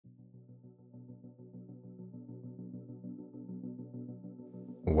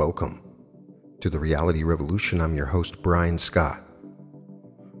Welcome to the Reality Revolution. I'm your host, Brian Scott.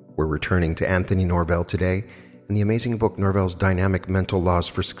 We're returning to Anthony Norvell today and the amazing book, Norvell's Dynamic Mental Laws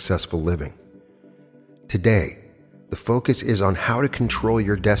for Successful Living. Today, the focus is on how to control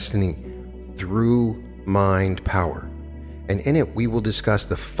your destiny through mind power. And in it, we will discuss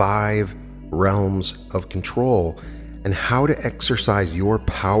the 5 realms of control and how to exercise your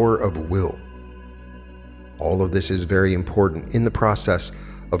power of will. All of this is very important in the process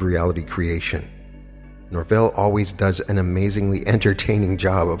of reality creation. Norvell always does an amazingly entertaining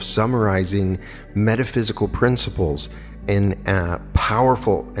job of summarizing metaphysical principles in a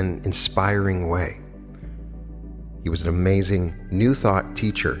powerful and inspiring way. He was an amazing New Thought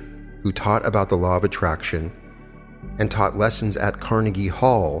teacher who taught about the law of attraction and taught lessons at Carnegie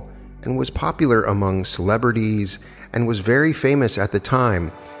Hall and was popular among celebrities and was very famous at the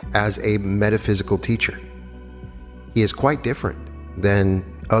time as a metaphysical teacher. He is quite different than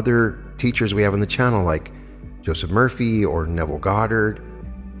other teachers we have on the channel like Joseph Murphy or Neville Goddard.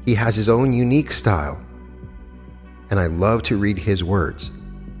 He has his own unique style, and I love to read his words.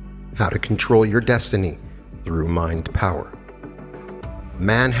 How to control your destiny through mind power.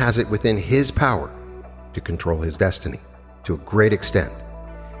 Man has it within his power to control his destiny to a great extent.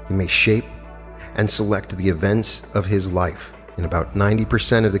 He may shape and select the events of his life in about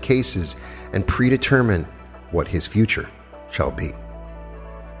 90% of the cases and predetermine what his future shall be.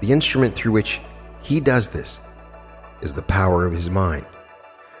 The instrument through which he does this is the power of his mind.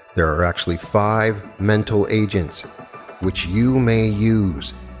 There are actually 5 mental agents which you may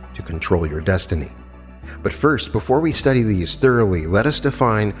use to control your destiny. But first, before we study these thoroughly, let us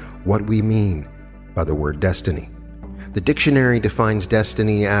define what we mean by the word destiny. The dictionary defines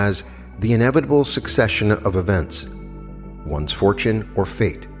destiny as the inevitable succession of events, one's fortune or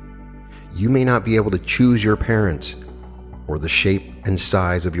fate. You may not be able to choose your parents, or the shape and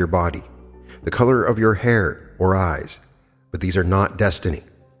size of your body, the color of your hair or eyes, but these are not destiny.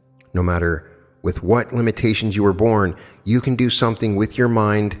 No matter with what limitations you were born, you can do something with your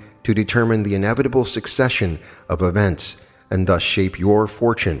mind to determine the inevitable succession of events and thus shape your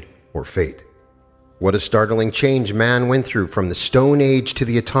fortune or fate. What a startling change man went through from the Stone Age to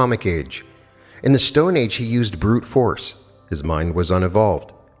the Atomic Age. In the Stone Age, he used brute force. His mind was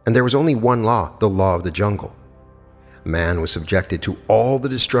unevolved, and there was only one law, the law of the jungle. Man was subjected to all the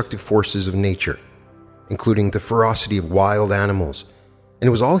destructive forces of nature, including the ferocity of wild animals, and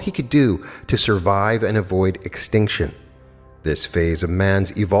it was all he could do to survive and avoid extinction. This phase of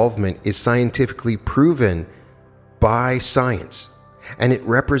man's evolvement is scientifically proven by science, and it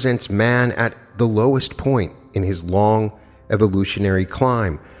represents man at the lowest point in his long evolutionary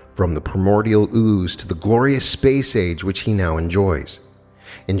climb from the primordial ooze to the glorious space age which he now enjoys.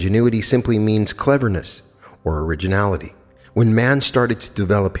 Ingenuity simply means cleverness or originality. When man started to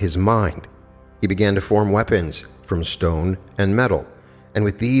develop his mind, he began to form weapons from stone and metal, and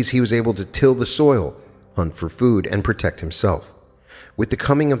with these he was able to till the soil, hunt for food, and protect himself. With the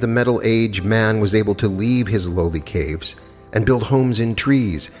coming of the Metal Age, man was able to leave his lowly caves and build homes in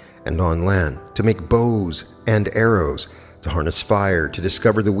trees and on land, to make bows and arrows, to harness fire, to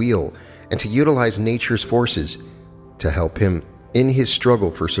discover the wheel, and to utilize nature's forces to help him in his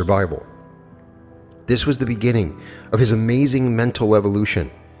struggle for survival. This was the beginning of his amazing mental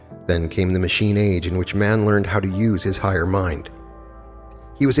evolution. Then came the Machine Age, in which man learned how to use his higher mind.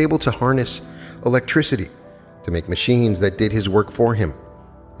 He was able to harness electricity to make machines that did his work for him.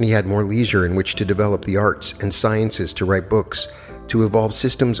 And he had more leisure in which to develop the arts and sciences, to write books, to evolve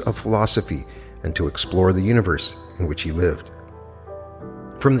systems of philosophy, and to explore the universe in which he lived.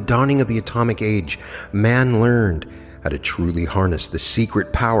 From the dawning of the Atomic Age, man learned how to truly harness the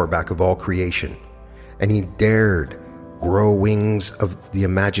secret power back of all creation. And he dared grow wings of the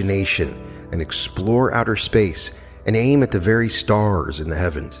imagination and explore outer space and aim at the very stars in the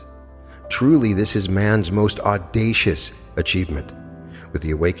heavens. Truly, this is man's most audacious achievement. With the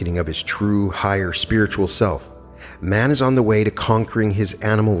awakening of his true, higher spiritual self, man is on the way to conquering his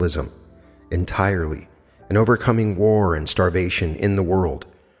animalism entirely and overcoming war and starvation in the world.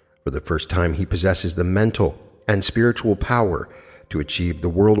 For the first time, he possesses the mental and spiritual power to achieve the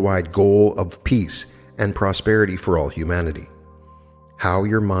worldwide goal of peace and prosperity for all humanity. How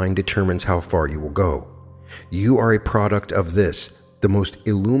your mind determines how far you will go. You are a product of this, the most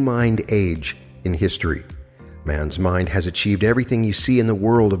illumined age in history. Man's mind has achieved everything you see in the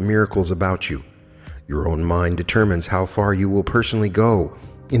world of miracles about you. Your own mind determines how far you will personally go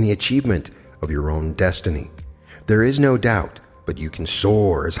in the achievement of your own destiny. There is no doubt, but you can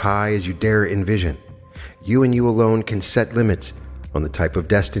soar as high as you dare envision. You and you alone can set limits on the type of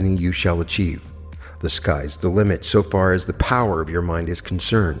destiny you shall achieve. the sky's the limit so far as the power of your mind is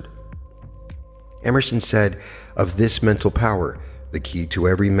concerned. Emerson said of this mental power, the key to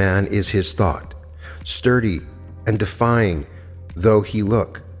every man is his thought. Sturdy and defying though he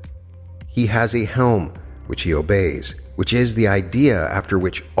look, he has a helm which he obeys, which is the idea after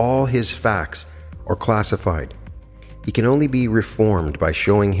which all his facts are classified. He can only be reformed by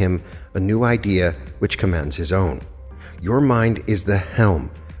showing him a new idea which commands his own. Your mind is the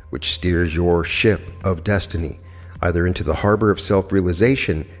helm which steers your ship of destiny, either into the harbor of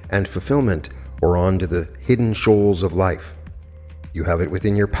self-realization and fulfillment or onto the hidden shoals of life. You have it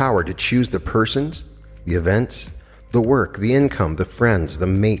within your power to choose the persons, the events, the work, the income, the friends, the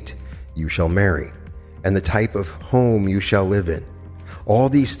mate you shall marry, and the type of home you shall live in. All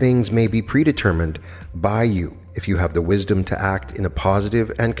these things may be predetermined by you if you have the wisdom to act in a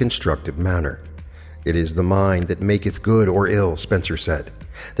positive and constructive manner. It is the mind that maketh good or ill, Spencer said,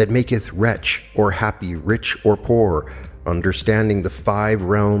 that maketh wretch or happy, rich or poor, understanding the 5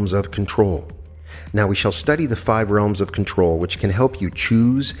 realms of control. Now we shall study the 5 realms of control which can help you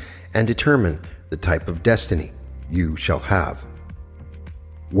choose and determine the type of destiny you shall have.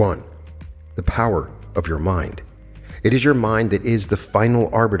 1. The power of your mind. It is your mind that is the final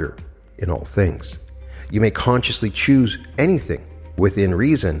arbiter in all things. You may consciously choose anything within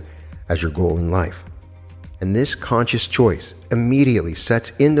reason as your goal in life. And this conscious choice immediately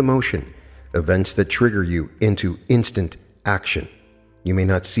sets into motion events that trigger you into instant action. You may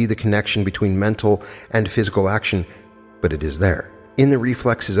not see the connection between mental and physical action, but it is there, in the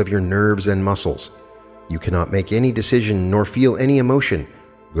reflexes of your nerves and muscles. You cannot make any decision nor feel any emotion,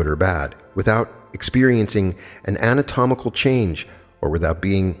 good or bad, without experiencing an anatomical change or without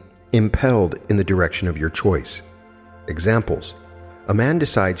being impelled in the direction of your choice. Examples: a man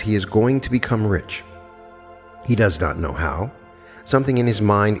decides he is going to become rich. He does not know how. Something in his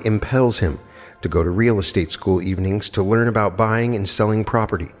mind impels him to go to real estate school evenings to learn about buying and selling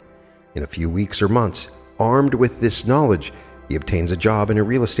property. In a few weeks or months, armed with this knowledge, he obtains a job in a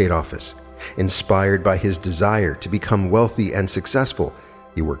real estate office. Inspired by his desire to become wealthy and successful,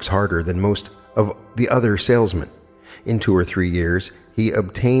 he works harder than most of the other salesmen. In 2 or 3 years, he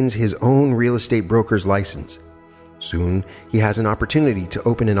obtains his own real estate broker's license. Soon, he has an opportunity to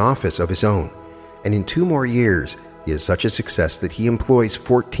open an office of his own. And in 2 more years, he is such a success that he employs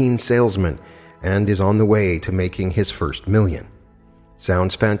 14 salesmen and is on the way to making his first million.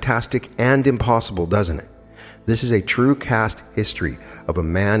 Sounds fantastic and impossible, doesn't it? This is a true cast history of a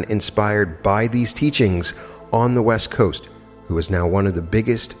man inspired by these teachings on the West Coast, who is now one of the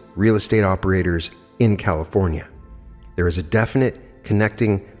biggest real estate operators in California. There is a definite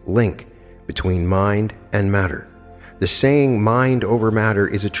connecting link between mind and matter. The saying mind over matter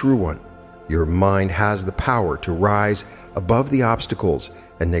is a true one. Your mind has the power to rise above the obstacles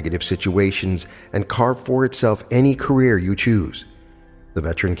and negative situations and carve for itself any career you choose. The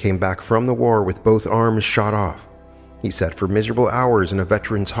veteran came back from the war with both arms shot off. He sat for miserable hours in a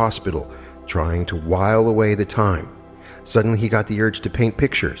veteran's hospital, trying to while away the time. Suddenly he got the urge to paint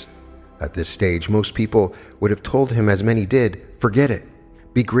pictures. At this stage, most people would have told him, as many did, forget it.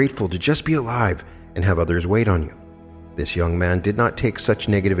 Be grateful to just be alive and have others wait on you. This young man did not take such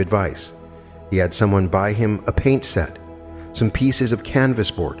negative advice. He had someone buy him a paint set, some pieces of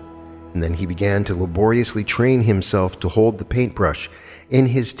canvas board, and then he began to laboriously train himself to hold the paintbrush in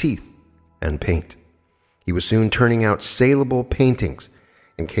his teeth and paint. He was soon turning out saleable paintings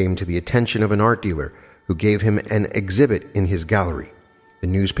and came to the attention of an art dealer who gave him an exhibit in his gallery. The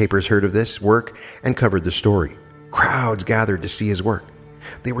newspapers heard of this work and covered the story. Crowds gathered to see his work.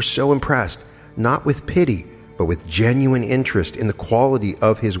 They were so impressed, not with pity, but with genuine interest in the quality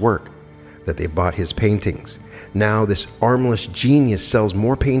of his work, that they bought his paintings. Now this armless genius sells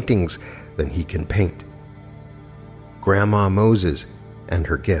more paintings than he can paint. Grandma Moses and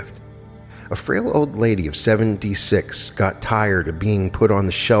her gift. A frail old lady of 76 got tired of being put on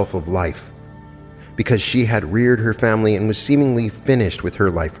the shelf of life because she had reared her family and was seemingly finished with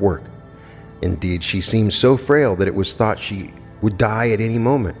her life work. Indeed, she seemed so frail that it was thought she would die at any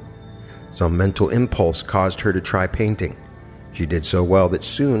moment. Some mental impulse caused her to try painting. She did so well that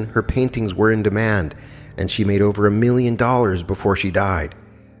soon her paintings were in demand, and she made over $1 million before she died,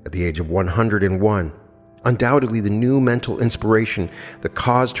 at the age of 101. Undoubtedly, the new mental inspiration that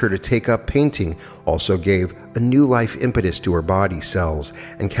caused her to take up painting also gave a new life impetus to her body cells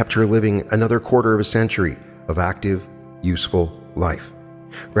and kept her living another quarter of a century of active, useful life.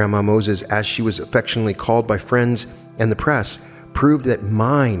 Grandma Moses, as she was affectionately called by friends and the press, proved that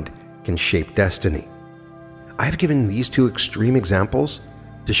mind can shape destiny. I've given these 2 extreme examples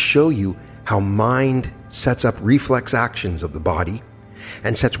to show you how mind sets up reflex actions of the body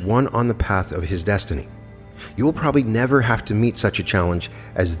and sets one on the path of his destiny. You will probably never have to meet such a challenge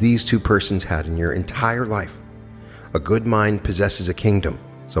as these two persons had in your entire life. A good mind possesses a kingdom,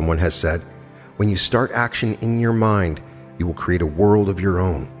 someone has said. When you start action in your mind, you will create a world of your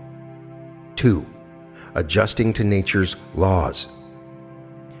own. 2. Adjusting to nature's laws.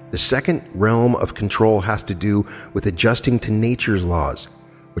 The second realm of control has to do with adjusting to nature's laws.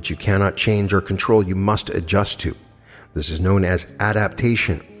 What you cannot change or control, you must adjust to. This is known as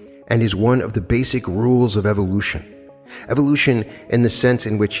adaptation and is one of the basic rules of evolution. Evolution, in the sense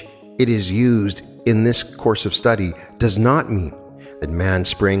in which it is used in this course of study, does not mean that man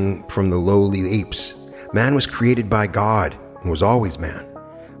sprang from the lowly apes. Man was created by God and was always man,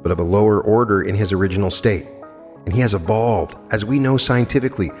 but of a lower order in his original state. And he has evolved, as we know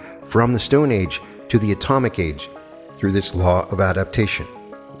scientifically, from the Stone Age to the Atomic Age through this law of adaptation.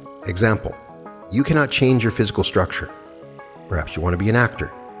 Example, you cannot change your physical structure. Perhaps you want to be an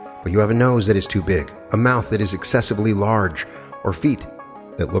actor, but you have a nose that is too big, a mouth that is excessively large, or feet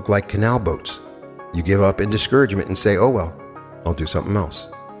that look like canal boats. You give up in discouragement and say, oh well, I'll do something else.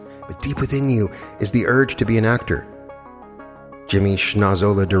 But deep within you is the urge to be an actor. Jimmy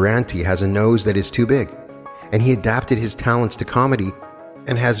Schnozola Durante has a nose that is too big, and he adapted his talents to comedy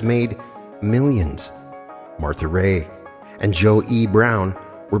and has made millions. Martha Raye and Joe E. Brown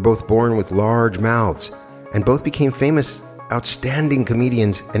were both born with large mouths, and both became famous, outstanding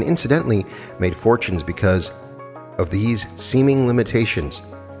comedians, and incidentally made fortunes because of these seeming limitations.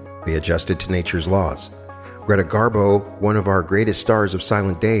 They adjusted to nature's laws. Greta Garbo, one of our greatest stars of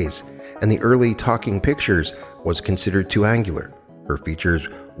silent days, and the early talking pictures, was considered too angular. Her features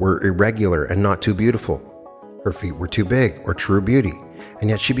were irregular and not too beautiful. Her feet were too big or true beauty, and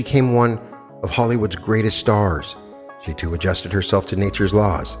yet she became one of Hollywood's greatest stars. She too adjusted herself to nature's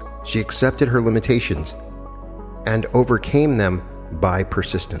laws. She accepted her limitations and overcame them by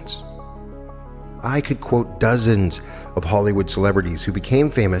persistence. I could quote dozens of Hollywood celebrities who became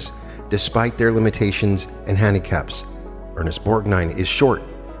famous despite their limitations and handicaps. Ernest Borgnine is short,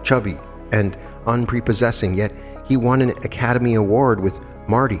 chubby, and unprepossessing, yet he won an Academy Award with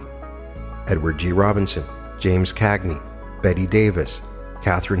Marty. Edward G. Robinson, James Cagney, Bette Davis,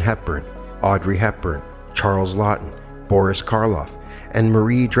 Katharine Hepburn, Audrey Hepburn, Charles Laughton, Boris Karloff, and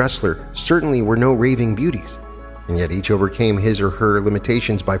Marie Dressler certainly were no raving beauties, and yet each overcame his or her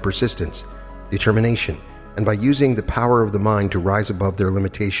limitations by persistence, determination, and by using the power of the mind to rise above their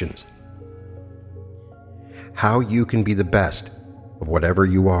limitations. How you can be the best of whatever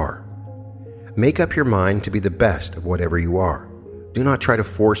you are. Make up your mind to be the best of whatever you are. Do not try to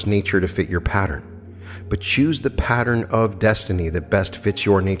force nature to fit your pattern, but choose the pattern of destiny that best fits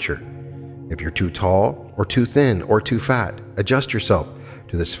your nature. If you're too tall, or too thin, or too fat, adjust yourself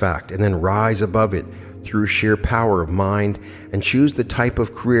to this fact and then rise above it through sheer power of mind and choose the type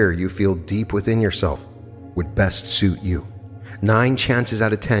of career you feel deep within yourself would best suit you. 9 chances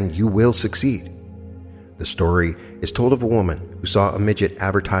out of 10 you will succeed. The story is told of a woman who saw a midget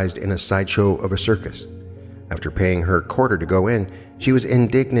advertised in a sideshow of a circus. After paying her quarter to go in, she was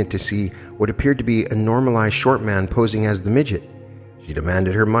indignant to see what appeared to be a normalized short man posing as the midget. She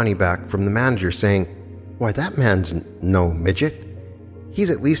demanded her money back from the manager, saying, "Why, that man's no midget. He's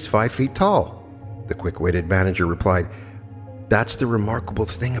at least 5 feet tall." The quick-witted manager replied, "That's the remarkable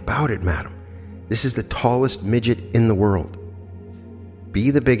thing about it, madam. This is the tallest midget in the world." Be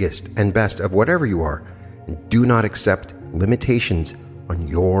the biggest and best of whatever you are, and do not accept limitations on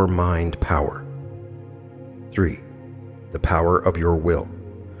your mind power. 3. The power of your will.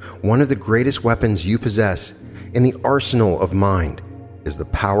 One of the greatest weapons you possess in the arsenal of mind is the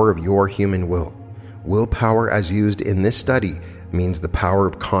power of your human will. Willpower, as used in this study, means the power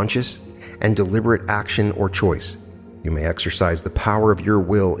of conscious and deliberate action or choice. You may exercise the power of your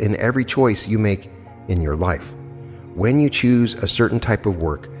will in every choice you make in your life. When you choose a certain type of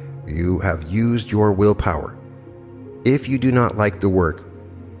work, you have used your willpower. If you do not like the work,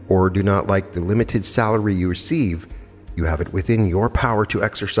 or do not like the limited salary you receive, you have it within your power to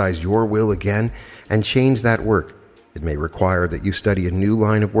exercise your will again and change that work. It may require that you study a new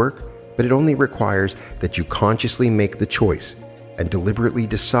line of work, but it only requires that you consciously make the choice and deliberately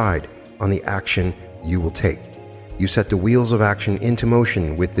decide on the action you will take. You set the wheels of action into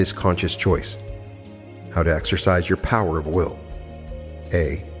motion with this conscious choice. How to exercise your power of will.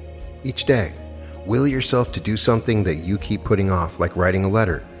 A. Each day, will yourself to do something that you keep putting off, like writing a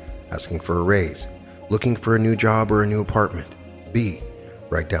letter, asking for a raise, looking for a new job or a new apartment. B.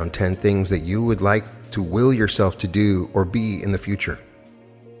 Write down 10 things that you would like to will yourself to do or be in the future.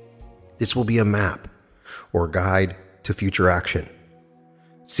 This will be a map or guide to future action.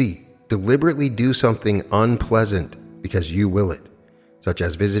 C. Deliberately do something unpleasant because you will it. such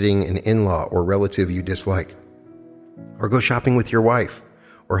as visiting an in-law or relative you dislike, or go shopping with your wife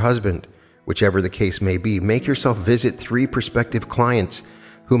or husband, whichever the case may be. Make yourself visit 3 prospective clients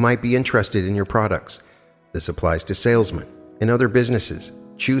who might be interested in your products. This applies to salesmen and other businesses.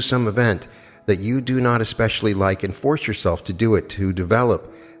 Choose some event that you do not especially like and force yourself to do it to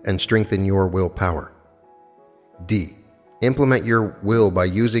develop and strengthen your willpower. D. Implement your will by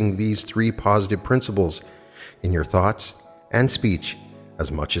using these 3 positive principles in your thoughts and speech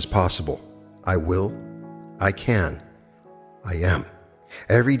as much as possible. I will, I can, I am.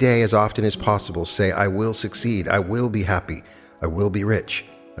 Every day, as often as possible, say, I will succeed, I will be happy, I will be rich,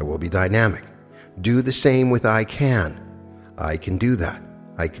 I will be dynamic. Do the same with I can. I can do that.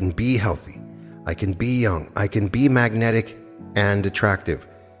 I can be healthy. I can be young. I can be magnetic and attractive.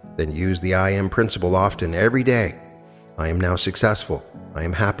 Then use the I am principle often, every day. I am now successful. I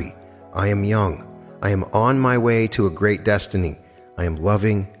am happy. I am young. I am on my way to a great destiny. I am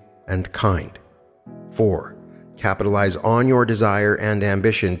loving and kind. 4. Capitalize on your desire and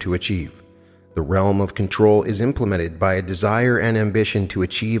ambition to achieve. The realm of control is implemented by a desire and ambition to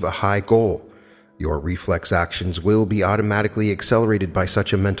achieve a high goal. Your reflex actions will be automatically accelerated by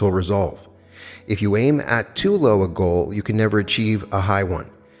such a mental resolve. If you aim at too low a goal, you can never achieve a high one.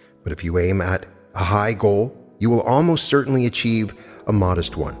 But if you aim at a high goal, you will almost certainly achieve a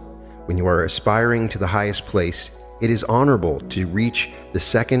modest one. When you are aspiring to the highest place, it is honorable to reach the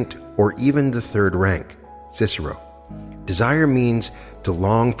 2nd or even the 3rd rank. Cicero. Desire means to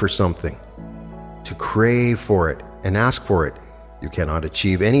long for something, to crave for it and ask for it. You cannot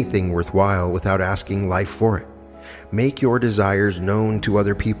achieve anything worthwhile without asking life for it. Make your desires known to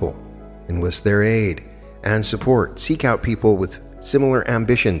other people. Enlist their aid and support. Seek out people with similar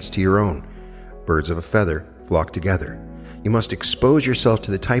ambitions to your own. Birds of a feather flock together. You must expose yourself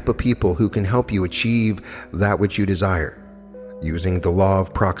to the type of people who can help you achieve that which you desire, using the law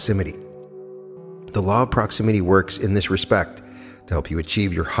of proximity. The law of proximity works in this respect to help you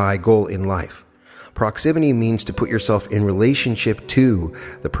achieve your high goal in life. Proximity means to put yourself in relationship to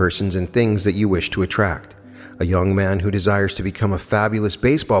the persons and things that you wish to attract. A young man who desires to become a fabulous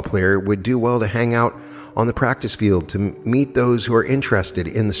baseball player would do well to hang out on the practice field, to meet those who are interested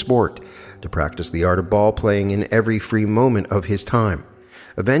in the sport, to practice the art of ball playing in every free moment of his time.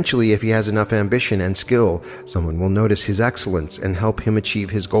 Eventually, if he has enough ambition and skill, someone will notice his excellence and help him achieve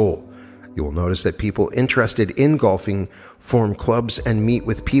his goal. You will notice that people interested in golfing form clubs and meet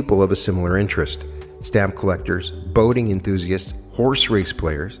with people of a similar interest. Stamp collectors, boating enthusiasts, horse race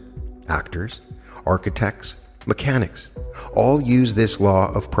players, actors, architects, mechanics, all use this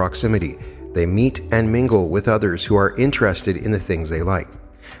law of proximity. They meet and mingle with others who are interested in the things they like.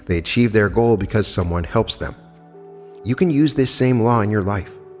 They achieve their goal because someone helps them. You can use this same law in your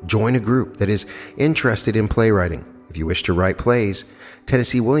life. Join a group that is interested in playwriting. If you wish to write plays,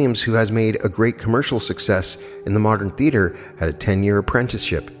 Tennessee Williams, who has made a great commercial success in the modern theater, had a 10-year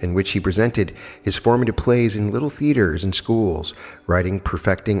apprenticeship in which he presented his formative plays in little theaters and schools, writing,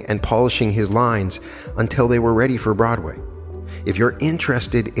 perfecting, and polishing his lines until they were ready for Broadway. If you're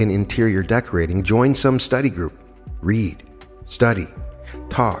interested in interior decorating, join some study group. Read, study,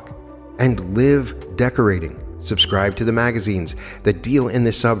 talk, and live decorating. Subscribe to the magazines that deal in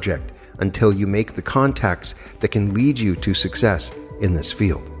this subject until you make the contacts that can lead you to success in this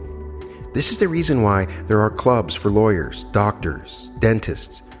field. This is the reason why there are clubs for lawyers, doctors,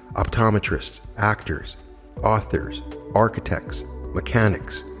 dentists, optometrists, actors, authors, architects,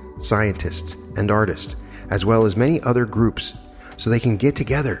 mechanics, scientists, and artists, as well as many other groups, so they can get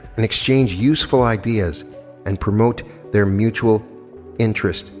together and exchange useful ideas and promote their mutual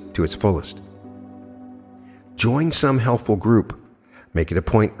interest to its fullest. Join some helpful group. Make it a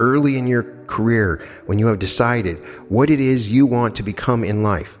point early in your career, when you have decided what it is you want to become in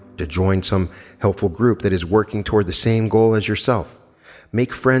life, to join some helpful group that is working toward the same goal as yourself.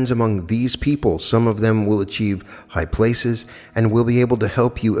 Make friends among these people. Some of them will achieve high places and will be able to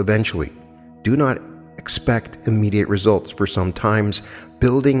help you eventually. Do not expect immediate results, for sometimes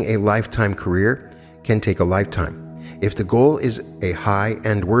building a lifetime career can take a lifetime. If the goal is a high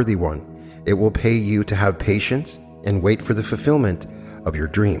and worthy one, it will pay you to have patience and wait for the fulfillment of your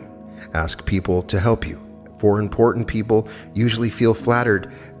dream. Ask people to help you. For important people usually feel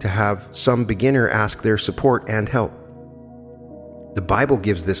flattered to have some beginner ask their support and help. The Bible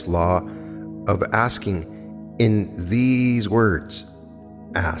gives this law of asking in these words: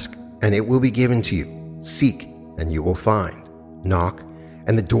 ask, and it will be given to you. Seek, and you will find. Knock,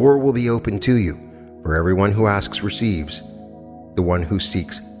 and the door will be opened to you. For everyone who asks receives. The one who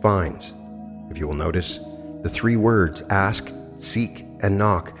seeks finds. If you will notice, the 3 words ask, seek, and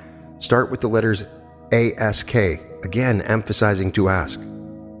knock start with the letters ASK again emphasizing to ask.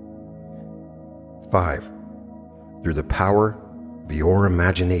 5. Through the power of your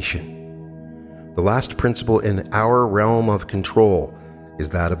imagination. The last principle in our realm of control is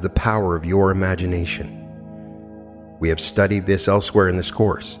that of the power of your imagination. We have studied this elsewhere in this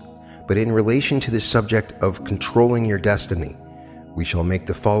course, but in relation to this subject of controlling your destiny, we shall make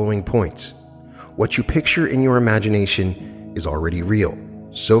the following points. What you picture in your imagination is already real,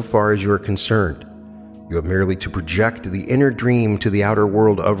 so far as you are concerned. You have merely to project the inner dream to the outer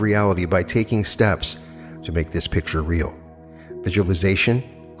world of reality by taking steps to make this picture real. Visualization,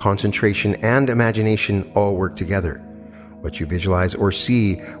 concentration, and imagination all work together. What you visualize or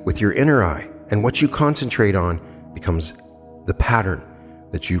see with your inner eye and what you concentrate on becomes the pattern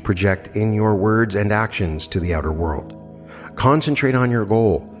that you project in your words and actions to the outer world. Concentrate on your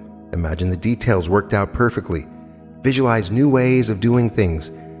goal. Imagine the details worked out perfectly. Visualize new ways of doing things.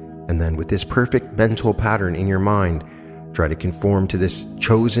 And then with this perfect mental pattern in your mind, try to conform to this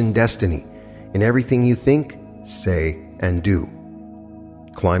chosen destiny in everything you think, say, and do.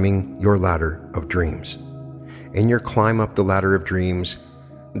 Climbing your ladder of dreams. In your climb up the ladder of dreams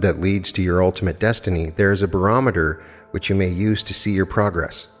that leads to your ultimate destiny, there is a barometer which you may use to see your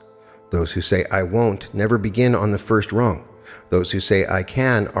progress. Those who say, I won't, never begin on the first rung. Those who say, I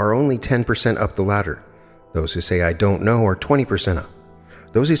can, are only 10% up the ladder. Those who say, I don't know, are 20% up.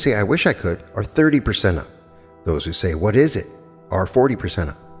 Those who say, I wish I could, are 30% up. Those who say, what is it, are 40%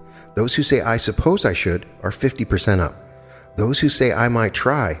 up. Those who say, I suppose I should, are 50% up. Those who say, I might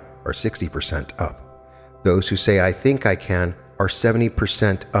try, are 60% up. Those who say, I think I can, are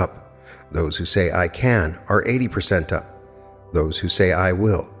 70% up. Those who say, I can, are 80% up. Those who say, I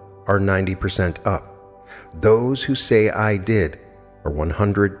will, are 90% up. Those who say, I did, are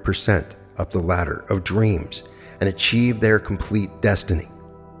 100% up the ladder of dreams and achieve their complete destiny.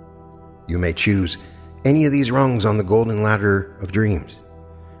 You may choose any of these rungs on the golden ladder of dreams.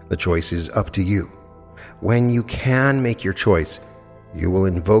 The choice is up to you. When you can make your choice, you will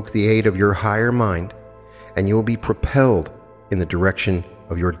invoke the aid of your higher mind, and you will be propelled in the direction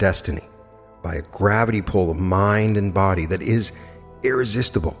of your destiny by a gravity pull of mind and body that is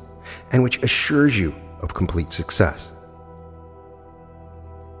irresistible and which assures you of complete success.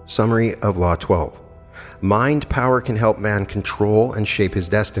 Summary of Law 12. Mind power can help man control and shape his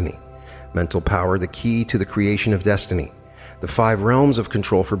destiny. Mental power, the key to the creation of destiny. The 5 realms of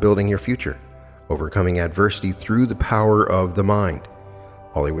control for building your future. Overcoming adversity through the power of the mind.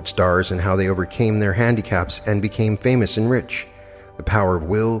 Hollywood stars and how they overcame their handicaps and became famous and rich. The power of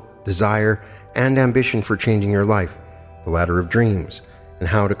will, desire, and ambition for changing your life. The ladder of dreams, and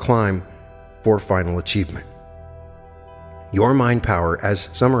how to climb for final achievement. Your mind power, as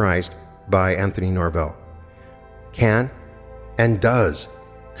summarized by Anthony Norvell, can and does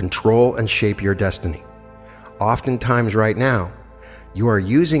control and shape your destiny. Oftentimes right now, you are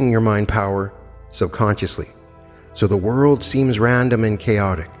using your mind power subconsciously, so the world seems random and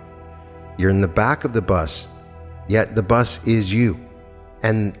chaotic. You're in the back of the bus, yet the bus is you,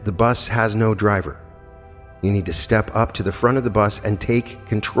 and the bus has no driver. You need to step up to the front of the bus and take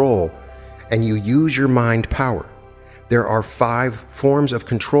control, and you use your mind power. There are 5 forms of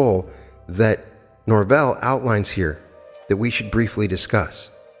control that Norvell outlines here that we should briefly discuss.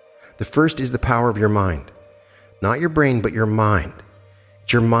 The first is the power of your mind. Not your brain, but your mind.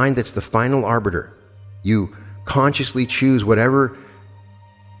 It's your mind that's the final arbiter. You consciously choose whatever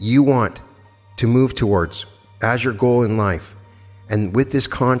you want to move towards as your goal in life. And with this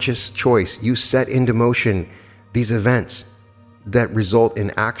conscious choice, you set into motion these events that result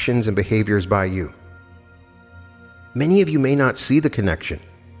in actions and behaviors by you. Many of you may not see the connection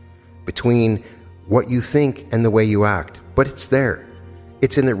between what you think and the way you act, but it's there.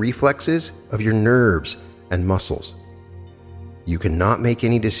 It's in the reflexes of your nerves and muscles. You cannot make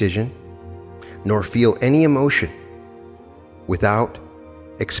any decision, nor feel any emotion without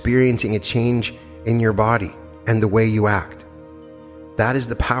experiencing a change in your body and the way you act. That is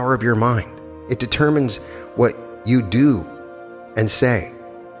the power of your mind. It determines what you do and say,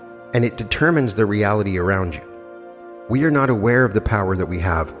 and it determines the reality around you. We are not aware of the power that we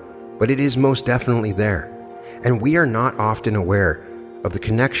have, but it is most definitely there. And we are not often aware of the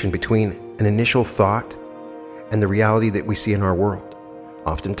connection between an initial thought and the reality that we see in our world.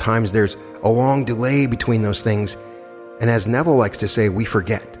 Oftentimes there's a long delay between those things, and as Neville likes to say, we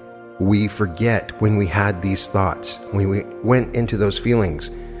forget. We forget when we had these thoughts, when we went into those feelings.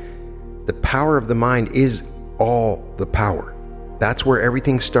 The power of the mind is all the power. That's where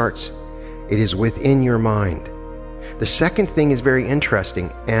everything starts. It is within your mind. The second thing is very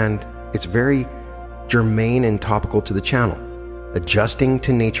interesting, and it's very germane and topical to the channel. Adjusting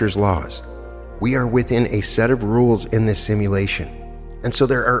to nature's laws. We are within a set of rules in this simulation. And so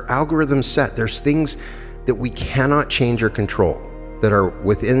there are algorithms set. There's things that we cannot change or control that are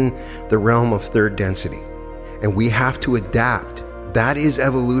within the realm of third density. And we have to adapt. That is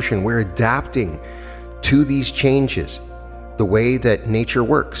evolution. We're adapting to these changes, the way that nature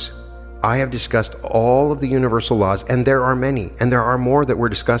works. I have discussed all of the universal laws, and there are many, and there are more that we're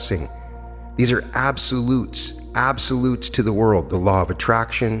discussing. These are absolutes to the world. The law of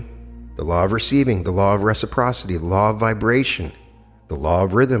attraction, the law of receiving, the law of reciprocity, the law of vibration, the law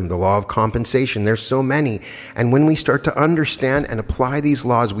of rhythm, the law of compensation. There's so many. And when we start to understand and apply these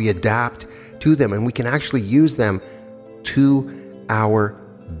laws, we adapt to them, and we can actually use them to our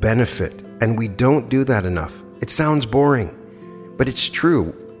benefit. And we don't do that enough. It sounds boring, but it's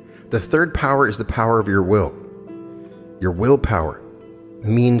true. The third power is the power of your will. Your willpower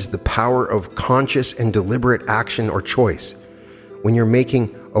means the power of conscious and deliberate action or choice. When you're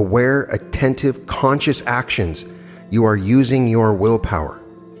making aware, attentive, conscious actions, you are using your willpower.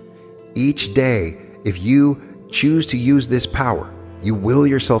 Each day, if you choose to use this power, you will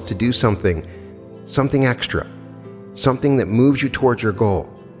yourself to do something extra, something that moves you towards your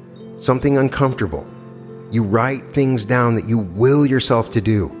goal, something uncomfortable. You write things down that you will yourself to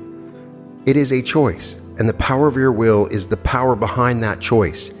do. It is a choice, and the power of your will is the power behind that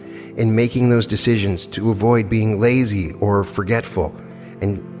choice in making those decisions to avoid being lazy or forgetful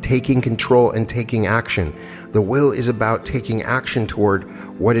and taking control and taking action. The will is about taking action toward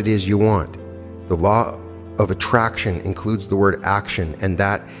what it is you want. The law of attraction includes the word action, and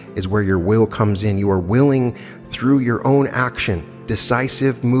that is where your will comes in. You are willing through your own action,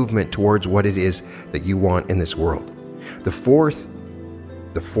 decisive movement towards what it is that you want in this world. The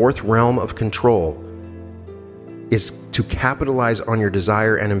fourth realm of control is to capitalize on your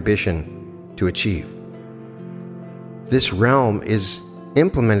desire and ambition to achieve. This realm is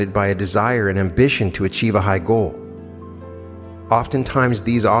implemented by a desire and ambition to achieve a high goal. Oftentimes,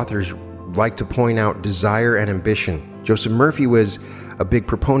 these authors like to point out desire and ambition. Joseph Murphy was a big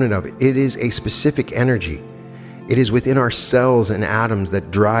proponent of it. It is a specific energy. It is within our cells and atoms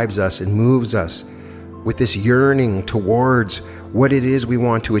that drives us and moves us with this yearning towards what it is we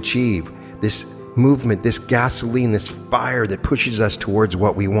want to achieve, this movement, this gasoline, this fire that pushes us towards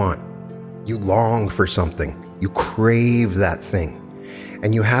what we want. You long for something. You crave that thing.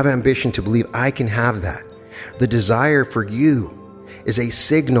 And you have ambition to believe, I can have that. The desire for you is a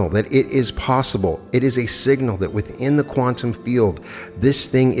signal that it is possible. It is a signal that within the quantum field, this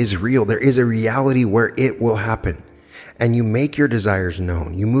thing is real. There is a reality where it will happen. And you make your desires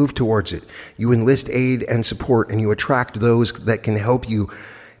known. You move towards it. You enlist aid and support, and you attract those that can help you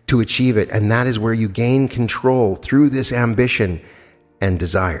to achieve it. And that is where you gain control through this ambition and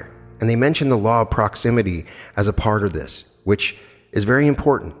desire. And they mention the law of proximity as a part of this, which is very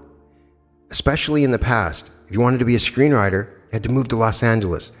important, especially in the past. If you wanted to be a screenwriter, you had to move to Los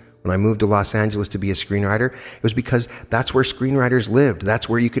Angeles. When I moved to Los Angeles to be a screenwriter, it was because that's where screenwriters lived. That's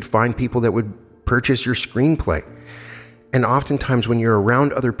where you could find people that would purchase your screenplay. And oftentimes when you're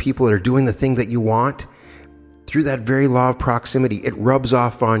around other people that are doing the thing that you want, through that very law of proximity, it rubs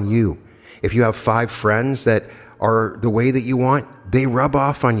off on you. If you have 5 friends that are the way that you want, they rub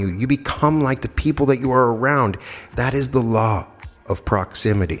off on you. You become like the people that you are around. That is the law of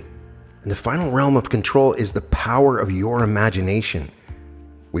proximity. And the final realm of control is the power of your imagination.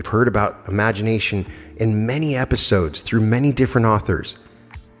 We've heard about imagination in many episodes through many different authors.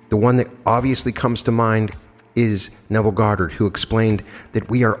 The one that obviously comes to mind is Neville Goddard, who explained that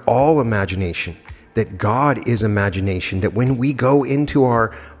we are all imagination, that God is imagination, that when we go into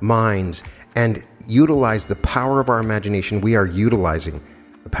our minds and utilize the power of our imagination, we are utilizing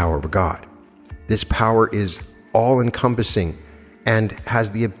the power of God. This power is all-encompassing and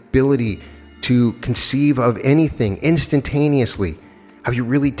has the ability to conceive of anything instantaneously. Have you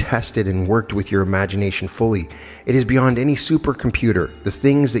really tested and worked with your imagination fully? It is beyond any supercomputer. The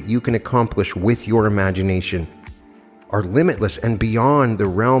things that you can accomplish with your imagination are limitless and beyond the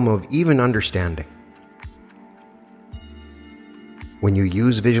realm of even understanding. When you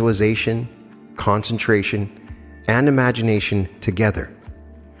use visualization, concentration, and imagination together,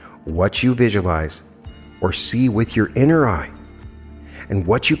 what you visualize or see with your inner eye and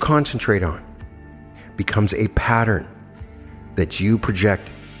what you concentrate on becomes a pattern that you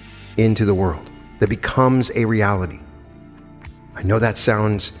project into the world, that becomes a reality. I know that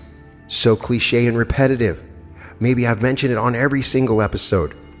sounds so cliche and repetitive. Maybe I've mentioned it on every single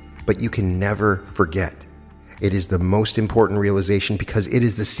episode, but you can never forget. It is the most important realization because it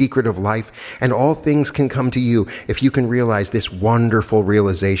is the secret of life, and all things can come to you if you can realize this wonderful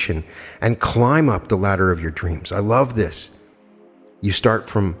realization and climb up the ladder of your dreams. I love this. You start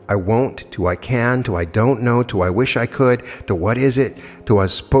from I won't to I can to I don't know to I wish I could to what is it to I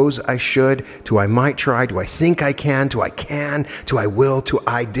suppose I should to I might try to I think I can to I will to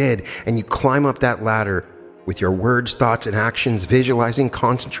I did. And you climb up that ladder with your words, thoughts, and actions, visualizing,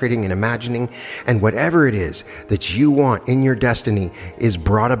 concentrating, and imagining. And whatever it is that you want in your destiny is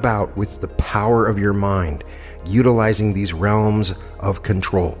brought about with the power of your mind, utilizing these realms of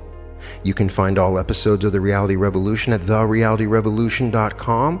control. You can find all episodes of The Reality Revolution at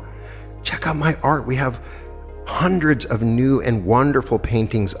therealityrevolution.com. Check out my art. We have hundreds of new and wonderful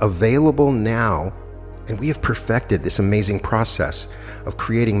paintings available now, and we have perfected this amazing process of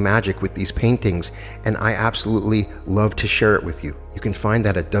creating magic with these paintings, and I absolutely love to share it with you. You can find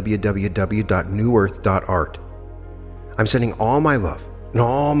that at www.newearth.art. I'm sending all my love and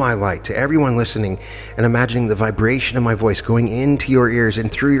all my light to everyone listening, and imagining the vibration of my voice going into your ears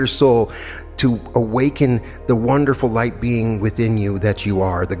and through your soul to awaken the wonderful light being within you that you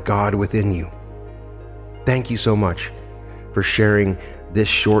are, the God within you. Thank you so much for sharing this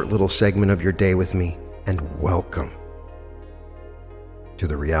short little segment of your day with me, and welcome to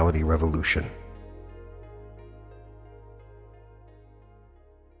the Reality Revolution.